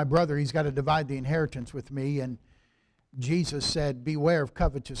 tell my brother he's got to divide the inheritance with me. And Jesus said, beware of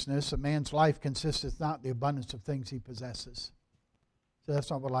covetousness. A man's life consisteth not in the abundance of things he possesses. So that's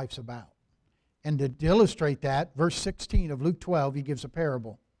not what life's about. And to illustrate that, verse 16 of Luke 12, he gives a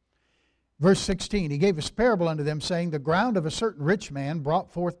parable. Verse 16, he gave a parable unto them, saying, the ground of a certain rich man brought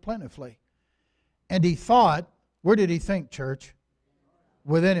forth plentifully. And he thought, where did he think, church?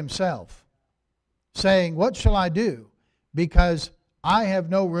 Within himself, saying, what shall I do? Because I have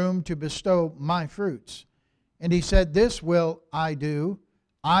no room to bestow my fruits. And he said, this will I do.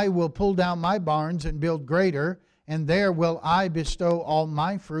 I will pull down my barns and build greater, and there will I bestow all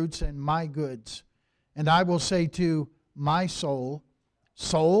my fruits and my goods. And I will say to my soul,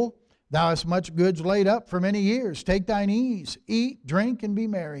 soul, thou hast much goods laid up for many years. Take thine ease, eat, drink, and be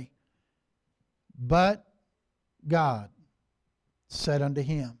merry. But God said unto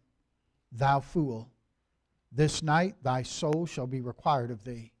him, thou fool, this night thy soul shall be required of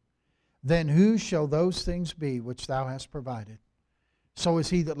thee. Then whose shall those things be which thou hast provided? So is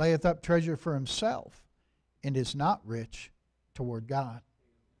he that layeth up treasure for himself, and is not rich toward God.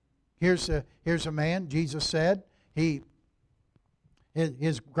 Here's a man, Jesus said,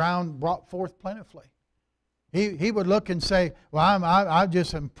 his ground brought forth plentifully. He would look and say, well, I'm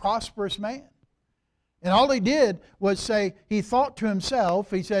just a prosperous man. And all he did was say, he thought to himself,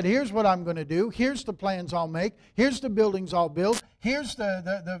 he said, here's what I'm going to do. Here's the plans I'll make. Here's the buildings I'll build. Here's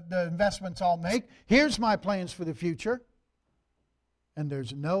the investments I'll make. Here's my plans for the future. And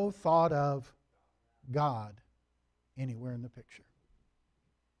there's no thought of God anywhere in the picture.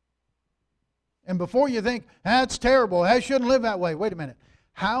 And before you think, that's terrible, I shouldn't live that way. Wait a minute.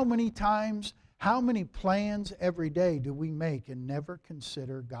 How many times, how many plans every day do we make and never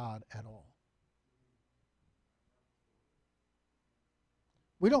consider God at all?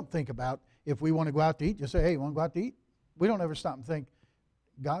 We don't think about if we want to go out to eat, just say, hey, you want to go out to eat? We don't ever stop and think,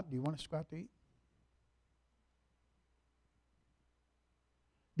 God, do you want us to go out to eat?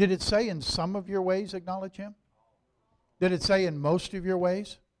 Did it say in some of your ways acknowledge Him? Did it say in most of your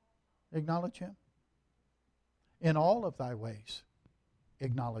ways acknowledge Him? In all of thy ways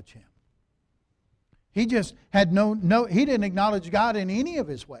acknowledge Him. He just had he didn't acknowledge God in any of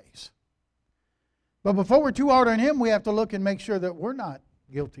His ways. But before we're too hard on Him, we have to look and make sure that we're not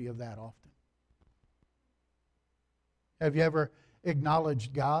guilty of that often. Have you ever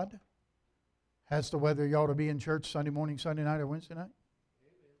acknowledged God as to whether you ought to be in church Sunday morning, Sunday night, or Wednesday night?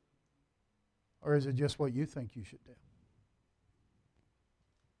 Or is it just what you think you should do?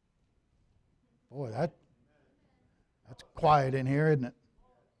 Boy, that's quiet in here, isn't it?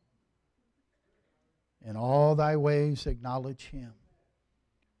 In all thy ways acknowledge Him.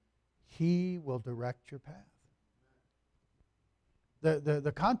 He will direct your path.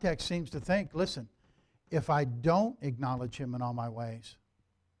 The context seems to think, listen, if I don't acknowledge Him in all my ways,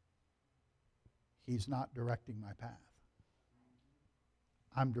 He's not directing my path.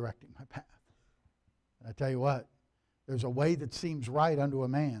 I'm directing my path. And I tell you what, there's a way that seems right unto a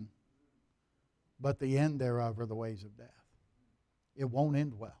man, but the end thereof are the ways of death. It won't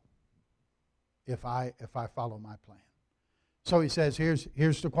end well if I follow my plan. So he says,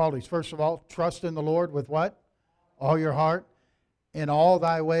 here's the qualities. First of all, trust in the Lord with what? All your heart. In all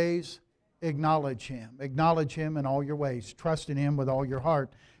thy ways, acknowledge Him. Acknowledge Him in all your ways. Trust in Him with all your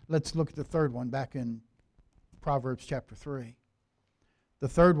heart. Let's look at the third one back in Proverbs chapter 3. The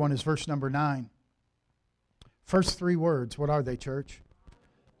third one is verse number 9. First three words, what are they, church?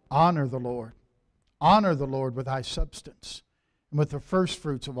 Honor the Lord. Honor the Lord with thy substance, And with the first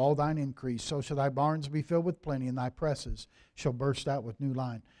fruits of all thine increase, so shall thy barns be filled with plenty, and thy presses shall burst out with new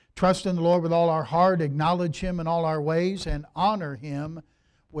wine. Trust in the Lord with all our heart, acknowledge Him in all our ways, and honor Him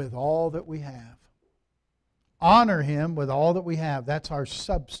with all that we have. Honor Him with all that we have. That's our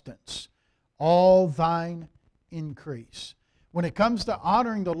substance. All thine increase. When it comes to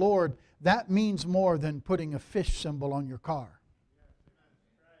honoring the Lord, that means more than putting a fish symbol on your car.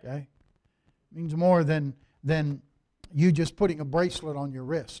 Okay? It means more than you just putting a bracelet on your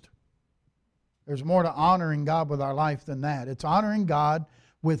wrist. There's more to honoring God with our life than that. It's honoring God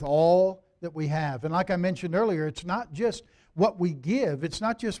with all that we have. And like I mentioned earlier, it's not just what we give. It's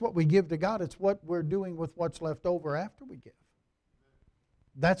not just what we give to God. It's what we're doing with what's left over after we give.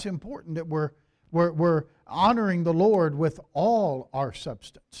 That's important, that we're honoring the Lord with all our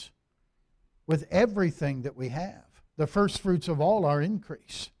substance, with everything that we have. The first fruits of all our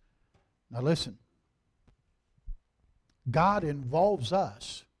increase. Now listen. God involves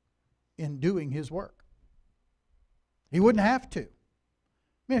us in doing His work. He wouldn't have to. Let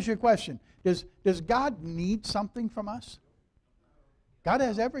me ask you a question. Does God need something from us? God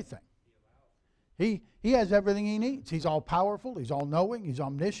has everything. He has everything He needs. He's all powerful. He's all knowing. He's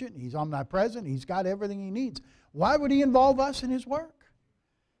omniscient. He's omnipresent. He's got everything He needs. Why would He involve us in His work?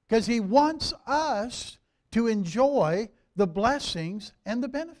 Because He wants us to enjoy the blessings and the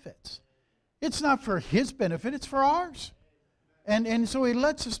benefits. It's not for His benefit, it's for ours. And so He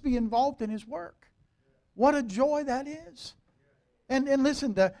lets us be involved in His work. What a joy that is. And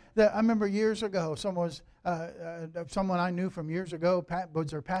listen, I remember years ago, someone I knew from years ago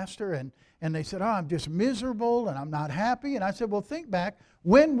was their pastor, and they said, I'm just miserable and I'm not happy. And I said, well, think back.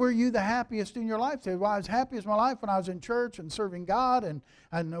 When were you the happiest in your life? They said, well, I was happiest in my life when I was in church and serving God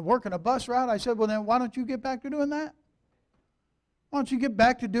and working a bus route. I said, well, then why don't you get back to doing that? Why don't you get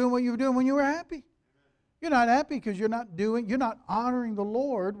back to doing what you were doing when you were happy? You're not happy because you're not honoring the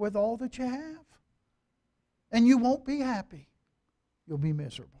Lord with all that you have. And you won't be happy. You'll be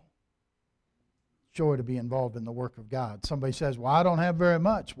miserable. Joy to be involved in the work of God. Somebody says, well, I don't have very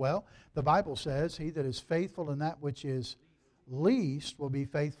much. Well, the Bible says, he that is faithful in that which is least will be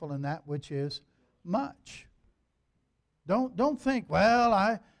faithful in that which is much. Don't think, well,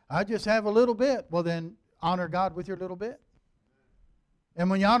 I just have a little bit. Well, then honor God with your little bit. And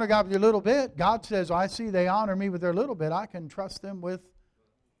when you honor God with your little bit, God says, I see they honor me with their little bit. I can trust them with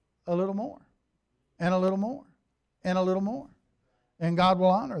a little more, and a little more, and a little more. And God will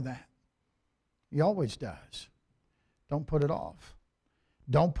honor that. He always does. Don't put it off.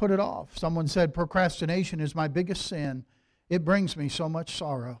 Don't put it off. Someone said, procrastination is my biggest sin. It brings me so much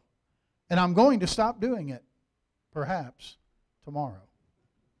sorrow. And I'm going to stop doing it, perhaps, tomorrow.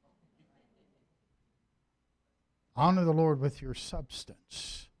 Honor the Lord with your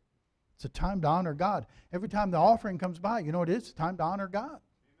substance. It's a time to honor God. Every time the offering comes by, you know what it is? It's time to honor God. Amen.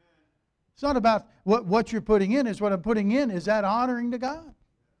 It's not about what you're putting in. It's what I'm putting in. Is that honoring to God?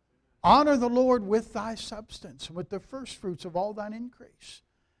 Honor the Lord with thy substance, with the first fruits of all thine increase.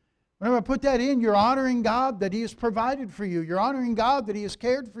 Whenever I put that in, you're honoring God that He has provided for you. You're honoring God that He has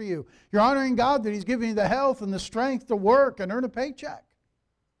cared for you. You're honoring God that He's given you the health and the strength to work and earn a paycheck.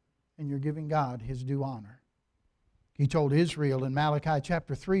 And you're giving God His due honor. He told Israel in Malachi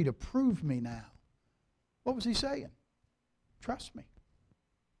chapter 3 to prove me now. What was He saying? Trust me.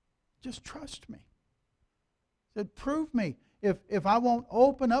 Just trust me. He said, prove me. If I won't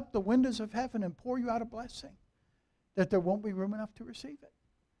open up the windows of heaven and pour you out a blessing, that there won't be room enough to receive it.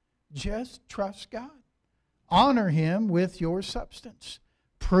 Just trust God. Honor Him with your substance.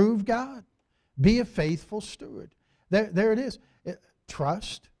 Prove God. Be a faithful steward. There it is.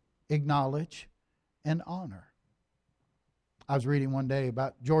 Trust, acknowledge, and honor. I was reading one day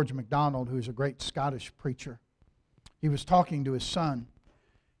about George MacDonald, who's a great Scottish preacher. He was talking to his son,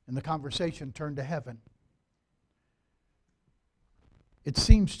 and the conversation turned to heaven. It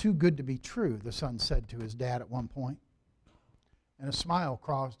seems too good to be true, the son said to his dad at one point. And a smile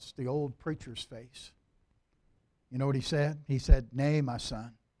crossed the old preacher's face. You know what he said? He said, nay, my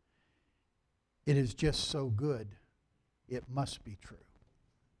son, it is just so good, it must be true.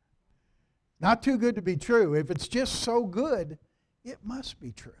 Not too good to be true. If it's just so good, it must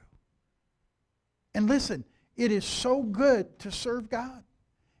be true. And listen, it is so good to serve God.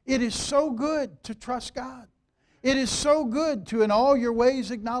 It is so good to trust God. It is so good to in all your ways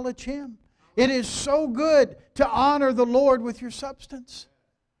acknowledge Him. It is so good to honor the Lord with your substance.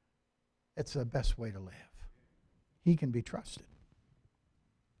 It's the best way to live. He can be trusted.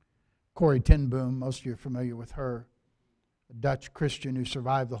 Corrie ten Boom, most of you are familiar with her, a Dutch Christian who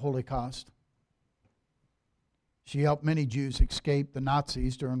survived the Holocaust. She helped many Jews escape the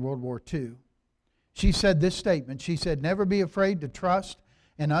Nazis during World War II. She said this statement. She said, never be afraid to trust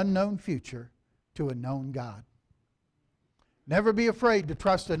an unknown future to a known God. Never be afraid to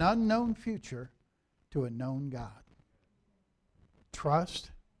trust an unknown future to a known God.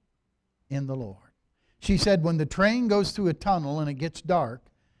 Trust in the Lord. She said, when the train goes through a tunnel and it gets dark,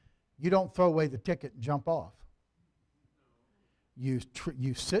 you don't throw away the ticket and jump off. You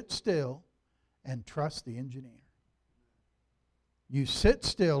sit still and trust the engineer. You sit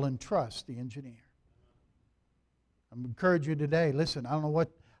still and trust the engineer. I'm encouraging you today. Listen, I don't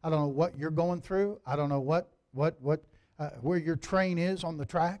know what you're going through. I don't know where your train is on the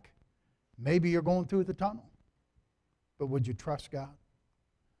track. Maybe you're going through the tunnel. But would you trust God?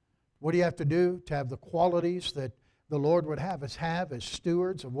 What do you have to do to have the qualities that the Lord would have us have as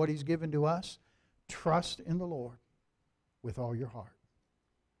stewards of what He's given to us? Trust in the Lord with all your heart.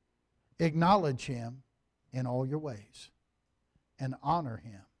 Acknowledge Him in all your ways. And honor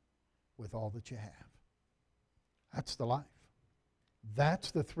Him with all that you have. That's the life.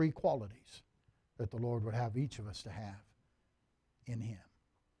 That's the three qualities that the Lord would have each of us to have in Him.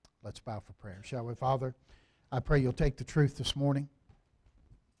 Let's bow for prayer, shall we? Father, I pray You'll take the truth this morning.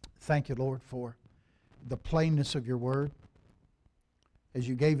 Thank You, Lord, for the plainness of Your word. As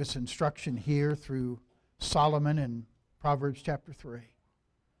You gave us instruction here through Solomon in Proverbs chapter 3.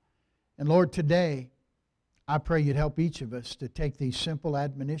 And Lord, today, I pray You'd help each of us to take these simple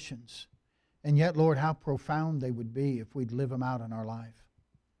admonitions. And yet, Lord, how profound they would be if we'd live them out in our life.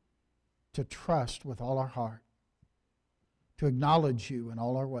 To trust with all our heart. To acknowledge You in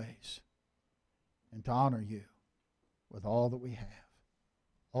all our ways. And to honor You with all that we have.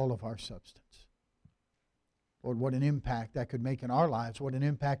 All of our substance. Lord, what an impact that could make in our lives. What an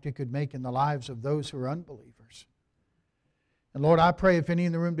impact it could make in the lives of those who are unbelievers. And Lord, I pray if any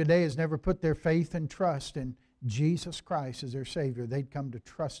in the room today has never put their faith and trust in Jesus Christ as their Savior, they'd come to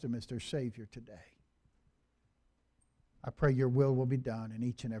trust Him as their Savior today. I pray Your will be done in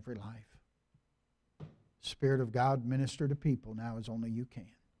each and every life. Spirit of God, minister to people now as only You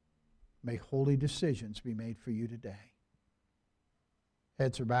can. May holy decisions be made for You today.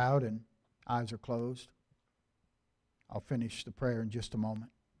 Heads are bowed and eyes are closed. I'll finish the prayer in just a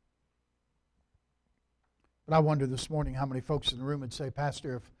moment. But I wonder this morning how many folks in the room would say,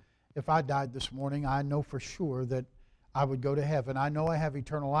 Pastor, if I died this morning, I know for sure that I would go to heaven. I know I have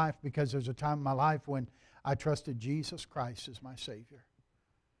eternal life because there's a time in my life when I trusted Jesus Christ as my Savior.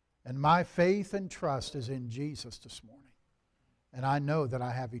 And my faith and trust is in Jesus this morning. And I know that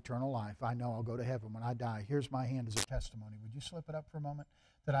I have eternal life. I know I'll go to heaven when I die. Here's my hand as a testimony. Would you slip it up for a moment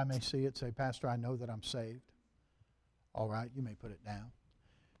that I may see it? Say, Pastor, I know that I'm saved. All right, you may put it down.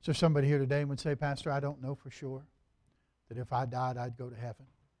 Is there somebody here today who would say, Pastor, I don't know for sure that if I died, I'd go to heaven?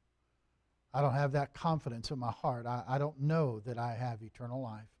 I don't have that confidence in my heart. I don't know that I have eternal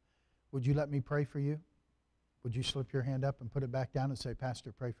life. Would you let me pray for you? Would you slip your hand up and put it back down and say,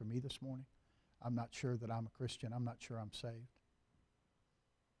 Pastor, pray for me this morning? I'm not sure that I'm a Christian. I'm not sure I'm saved.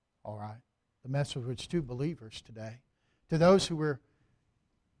 All right. The message was to believers today. To those who were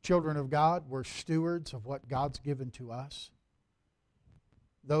children of God, we're stewards of what God's given to us.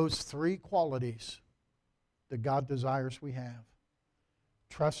 Those three qualities that God desires we have.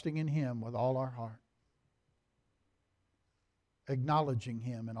 Trusting in Him with all our heart. Acknowledging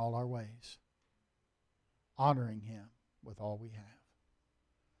Him in all our ways. Honoring Him with all we have.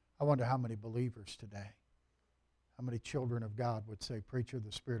 I wonder how many believers today, how many children of God would say, Preacher,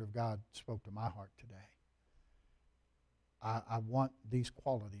 the Spirit of God spoke to my heart today. I want these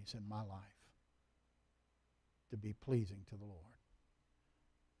qualities in my life to be pleasing to the Lord.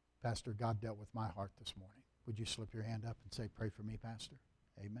 Pastor, God dealt with my heart this morning. Would you slip your hand up and say, pray for me, Pastor?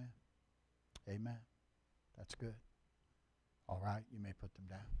 Amen. Amen. That's good. All right, you may put them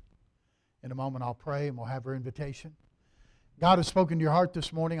down. In a moment I'll pray and we'll have our invitation. God has spoken to your heart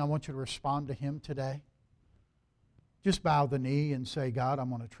this morning. I want you to respond to Him today. Just bow the knee and say, God, I'm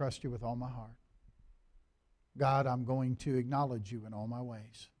going to trust You with all my heart. God, I'm going to acknowledge You in all my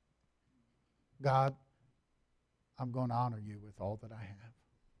ways. God, I'm going to honor You with all that I have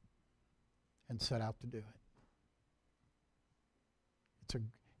and set out to do it.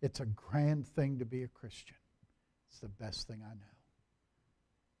 It's a grand thing to be a Christian. It's the best thing I know.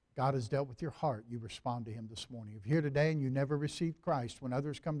 God has dealt with your heart. You respond to Him this morning. If you're here today and you never received Christ, when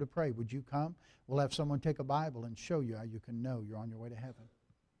others come to pray, would you come? We'll have someone take a Bible and show you how you can know you're on your way to heaven.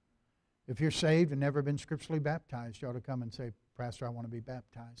 If you're saved and never been scripturally baptized, you ought to come and say, Pastor, I want to be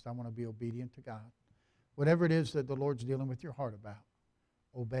baptized. I want to be obedient to God. Whatever it is that the Lord's dealing with your heart about,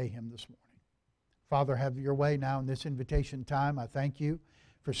 obey Him this morning. Father, have Your way now in this invitation time. I thank You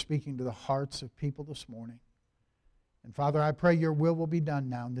for speaking to the hearts of people this morning. And Father, I pray Your will be done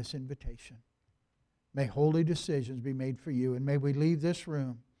now in this invitation. May holy decisions be made for you. And may we leave this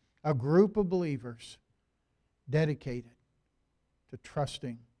room a group of believers dedicated to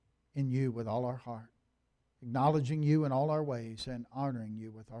trusting in you with all our heart, acknowledging you in all our ways, and honoring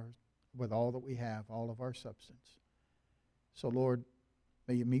you with all that we have, all of our substance. So, Lord,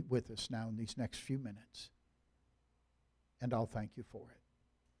 may you meet with us now in these next few minutes. And I'll thank you for it.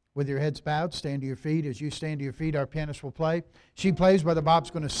 With your heads bowed, stand to your feet. As you stand to your feet, our pianist will play. She plays, Brother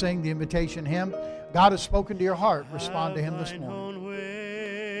Bob's going to sing the invitation hymn. God has spoken to your heart. Respond to Him this morning.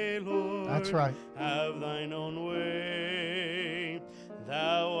 Way, Lord, that's right. Have thine own way.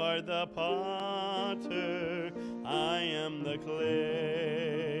 Thou art the potter, I am the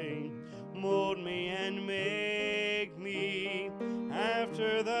clay. Mold me and make me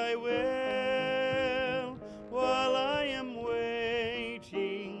after thy will, while I am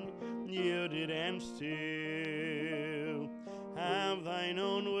waiting, yielded and still. Have thine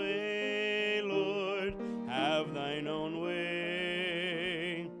own way, Lord, have thine own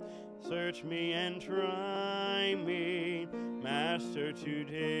way. Search me and try me, Master,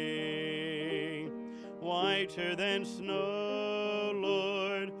 today. Whiter than snow,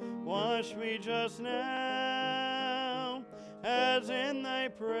 Lord, wash me just now, as in thy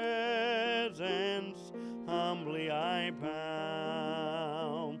presence humbly I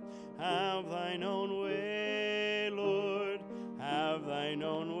bow. Have thine own way, Lord, have thine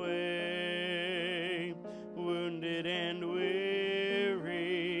own way. Wounded and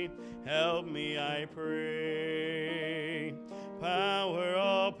weary, help me, I pray. Power,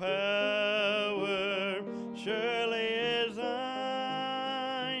 all power, surely is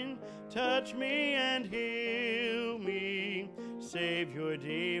thine. Touch me and heal me, Savior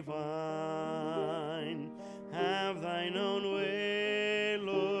divine. Have thine own way,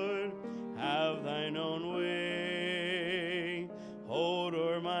 Lord, have thine own way. Hold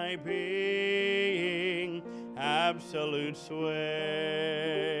o'er my being absolute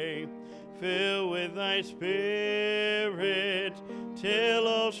sway. Fill with thy Spirit till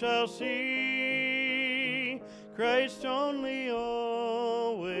all shall see Christ only,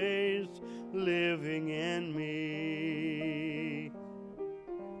 always living in me.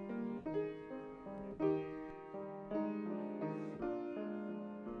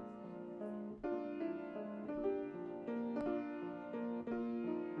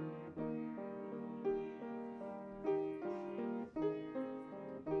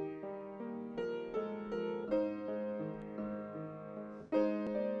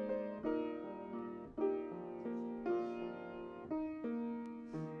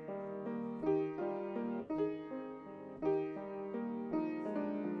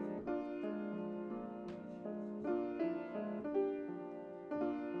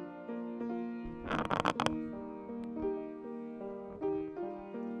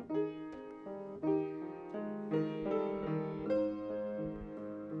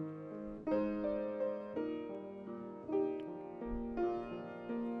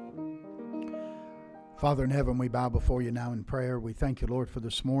 Father in heaven, we bow before you now in prayer. We thank you, Lord, for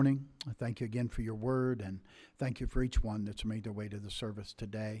this morning. I thank you again for your word, and thank you for each one that's made their way to the service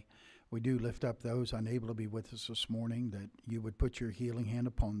today. We do lift up those unable to be with us this morning, that you would put your healing hand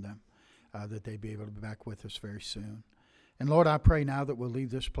upon them, that they'd be able to be back with us very soon. And Lord, I pray now that we'll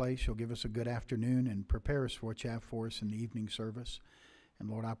leave this place. You'll give us a good afternoon and prepare us for what you have for us in the evening service. And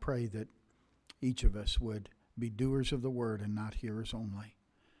Lord, I pray that each of us would be doers of the word and not hearers only.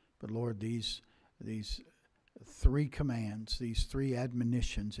 But Lord, these three commands, these three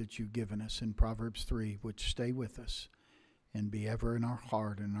admonitions that you've given us in Proverbs 3, which stay with us and be ever in our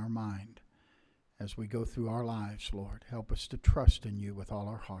heart and our mind as we go through our lives, Lord. Help us to trust in you with all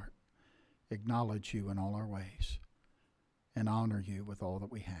our heart, acknowledge you in all our ways, and honor you with all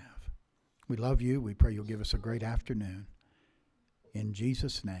that we have. We love you. We pray you'll give us a great afternoon. In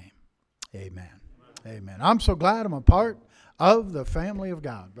Jesus' name, amen. Amen. I'm so glad I'm a part of the family of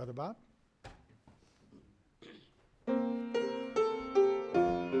God. Brother Bob?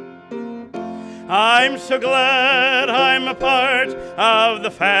 I'm so glad I'm a part of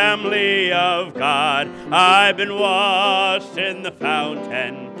the family of God. I've been washed in the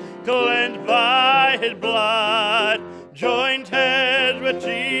fountain, cleansed by His blood. Joined hands with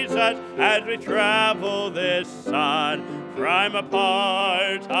Jesus as we travel this sun. For I'm a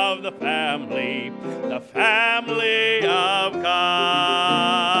part of the family of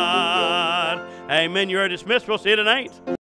God. Amen. You are dismissed. We'll see you tonight.